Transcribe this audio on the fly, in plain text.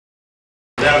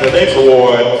Now the next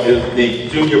award is the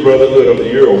Junior Brotherhood of the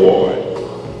Year Award,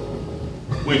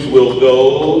 which will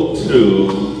go to,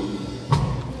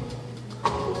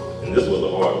 and this was a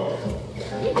hard one.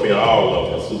 I mean, all of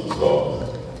them are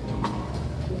superstars.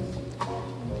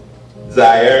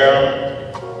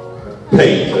 Xaire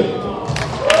Payton.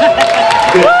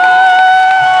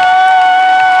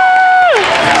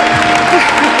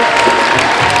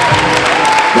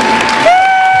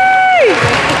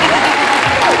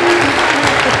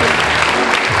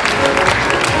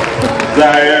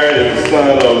 Xaire is the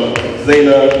son of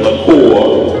Xaire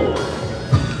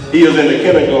He is in the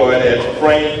kindergarten at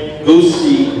Frank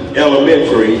Gucci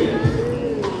Elementary,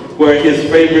 where his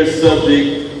favorite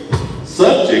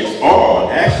subjects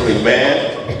are actually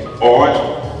math, art,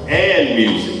 and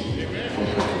music.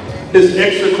 His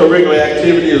extracurricular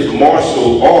activity is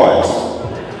martial arts.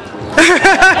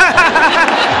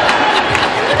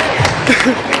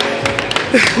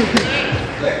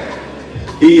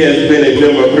 He has been a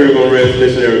member of Pilgrim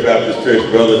Missionary Baptist Church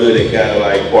Brotherhood and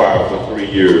Cadillac Choir for 3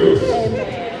 years.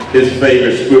 His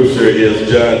favorite scripture is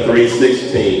John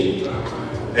 3:16,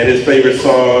 and his favorite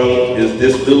song is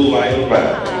This New Life of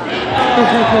Mine.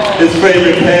 His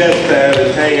favorite pastime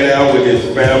is hanging out with his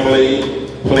family,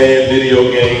 playing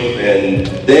video games, and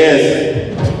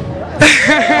dancing.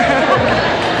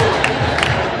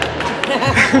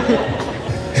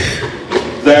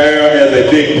 Xaire has a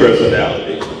big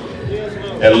personality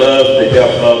and loves to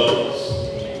help others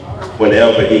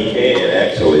whenever he can,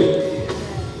 actually.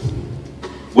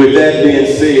 With that being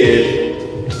said,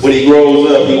 when he grows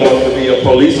up, he wants to be a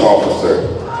police officer.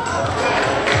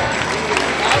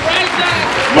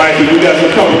 Mikey, you got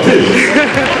some competition.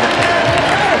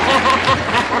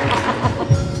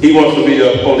 He wants to be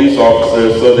a police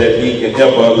officer so that he can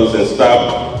help others and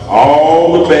stop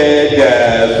all the bad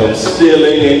guys from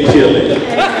stealing and killing.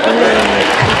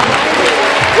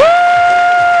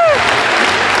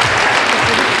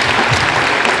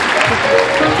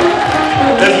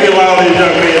 Let's give all these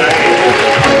young men a hand.